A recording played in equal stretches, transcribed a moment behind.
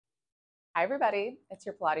Hi everybody, it's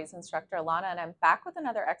your Pilates instructor Alana and I'm back with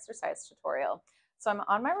another exercise tutorial. So I'm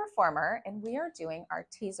on my reformer and we are doing our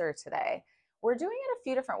teaser today. We're doing it a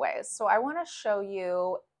few different ways. So I want to show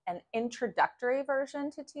you an introductory version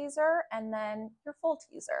to teaser and then your full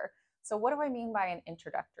teaser. So what do I mean by an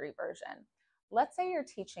introductory version? Let's say you're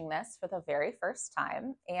teaching this for the very first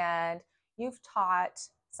time and you've taught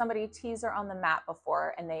somebody teaser on the mat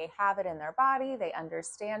before and they have it in their body, they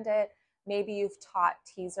understand it. Maybe you've taught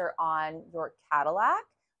teaser on your Cadillac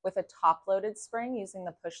with a top-loaded spring using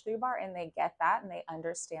the push-through bar, and they get that and they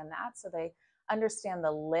understand that. So they understand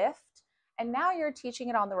the lift. And now you're teaching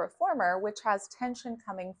it on the reformer, which has tension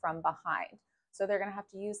coming from behind. So they're going to have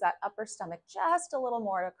to use that upper stomach just a little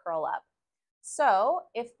more to curl up. So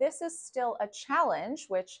if this is still a challenge,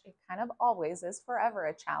 which it kind of always is, forever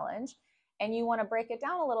a challenge, and you want to break it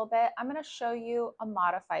down a little bit, I'm going to show you a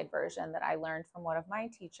modified version that I learned from one of my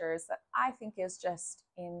teachers that I think is just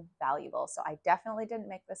invaluable. So I definitely didn't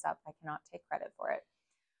make this up. I cannot take credit for it.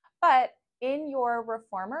 But in your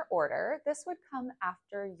reformer order, this would come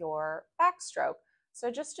after your backstroke. So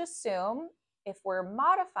just assume if we're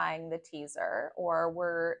modifying the teaser or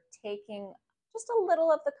we're taking just a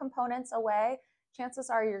little of the components away, chances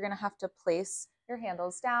are you're going to have to place your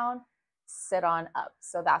handles down, sit on up.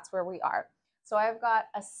 So that's where we are. So I've got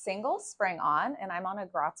a single spring on and I'm on a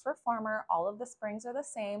Gratz reformer. All of the springs are the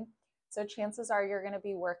same. So chances are you're going to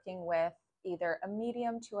be working with either a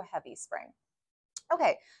medium to a heavy spring.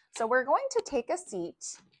 Okay, so we're going to take a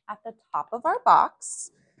seat at the top of our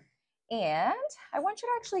box and I want you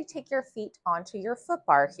to actually take your feet onto your foot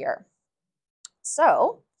bar here.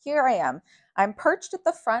 So here I am. I'm perched at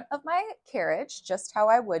the front of my carriage, just how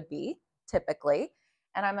I would be typically.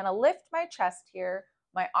 And I'm going to lift my chest here.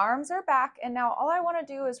 My arms are back. And now all I want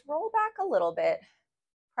to do is roll back a little bit,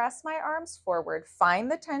 press my arms forward,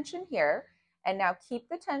 find the tension here. And now keep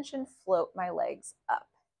the tension, float my legs up.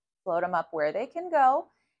 Float them up where they can go.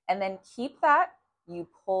 And then keep that. You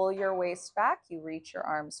pull your waist back. You reach your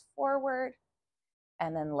arms forward.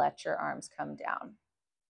 And then let your arms come down.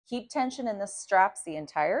 Keep tension in the straps the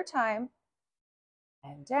entire time.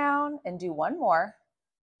 And down, and do one more.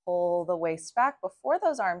 Pull the waist back before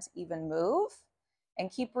those arms even move, and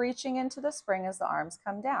keep reaching into the spring as the arms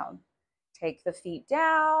come down. Take the feet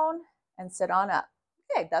down and sit on up.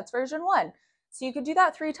 Okay, that's version 1. So you could do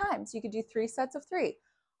that 3 times. You could do 3 sets of 3.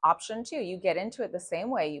 Option 2, you get into it the same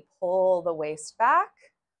way. You pull the waist back,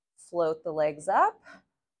 float the legs up,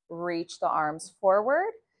 reach the arms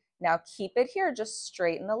forward. Now keep it here, just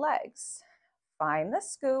straighten the legs. Find the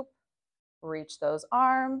scoop, reach those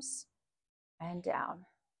arms and down,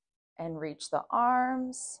 and reach the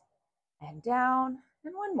arms and down,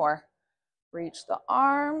 and one more. Reach the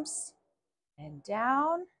arms and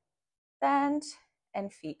down, bend,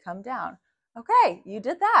 and feet come down. Okay, you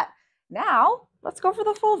did that. Now let's go for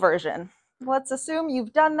the full version. Let's assume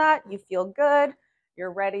you've done that, you feel good,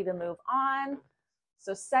 you're ready to move on.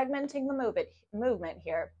 So segmenting the movement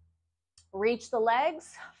here. Reach the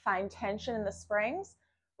legs, find tension in the springs,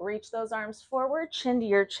 reach those arms forward, chin to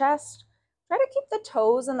your chest. Try to keep the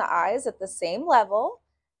toes and the eyes at the same level,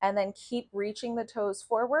 and then keep reaching the toes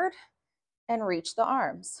forward and reach the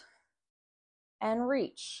arms. And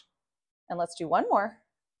reach. And let's do one more.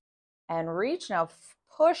 And reach. Now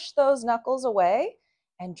push those knuckles away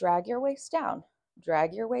and drag your waist down.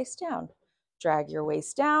 Drag your waist down. Drag your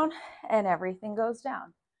waist down, and everything goes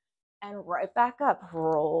down. And right back up.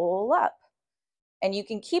 Roll up. And you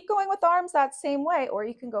can keep going with arms that same way, or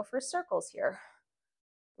you can go for circles here.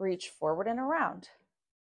 Reach forward and around.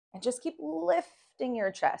 And just keep lifting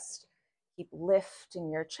your chest. Keep lifting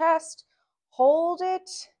your chest. Hold it,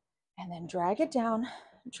 and then drag it down,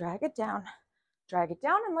 drag it down, drag it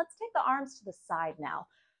down. And let's take the arms to the side now.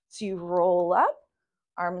 So you roll up,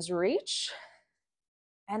 arms reach,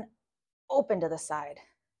 and open to the side.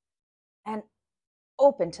 And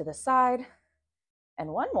open to the side. And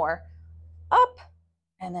one more. Up,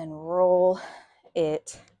 and then roll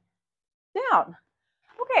it down.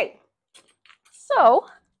 Okay, so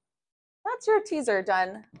that's your teaser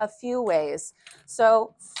done a few ways.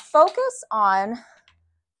 So focus on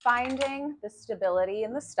finding the stability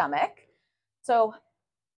in the stomach. So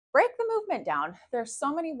break the movement down. There's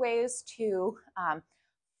so many ways to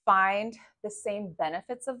find the same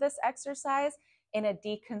benefits of this exercise in a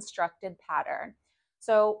deconstructed pattern.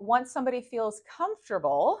 So once somebody feels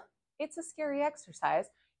comfortable, it's a scary exercise.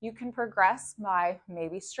 You can progress by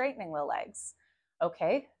maybe straightening the legs.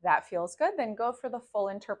 Okay, that feels good, then go for the full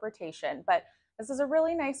interpretation. But this is a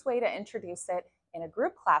really nice way to introduce it in a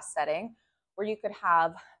group class setting where you could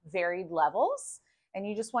have varied levels and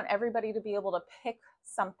you just want everybody to be able to pick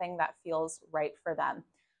something that feels right for them.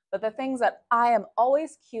 But the things that I am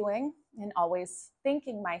always cueing and always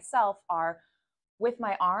thinking myself are with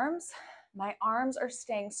my arms are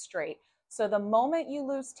staying straight. So the moment you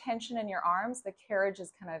lose tension in your arms, the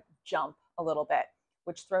carriages kind of jump a little bit,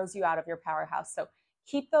 which throws you out of your powerhouse. So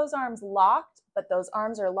keep those arms locked, but those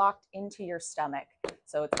arms are locked into your stomach.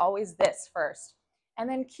 So it's always this first. And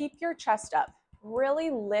then keep your chest up. Really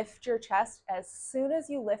lift your chest. As soon as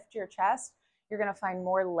you lift your chest, you're going to find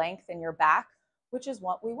more length in your back, which is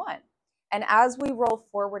what we want. And as we roll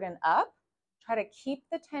forward and up, try to keep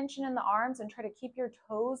the tension in the arms and try to keep your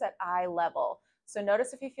toes at eye level. So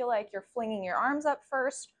notice if you feel like you're flinging your arms up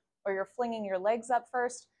first or you're flinging your legs up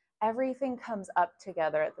first, everything comes up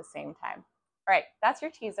together at the same time. All right, that's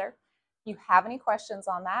your teaser. If you have any questions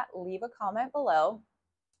on that, leave a comment below.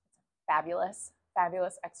 It's a fabulous,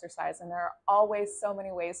 fabulous exercise, and there are always so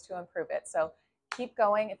many ways to improve it. So keep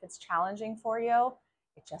going. If it's challenging for you,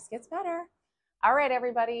 it just gets better. All right,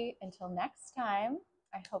 everybody, until next time,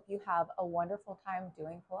 I hope you have a wonderful time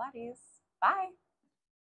doing Pilates. Bye.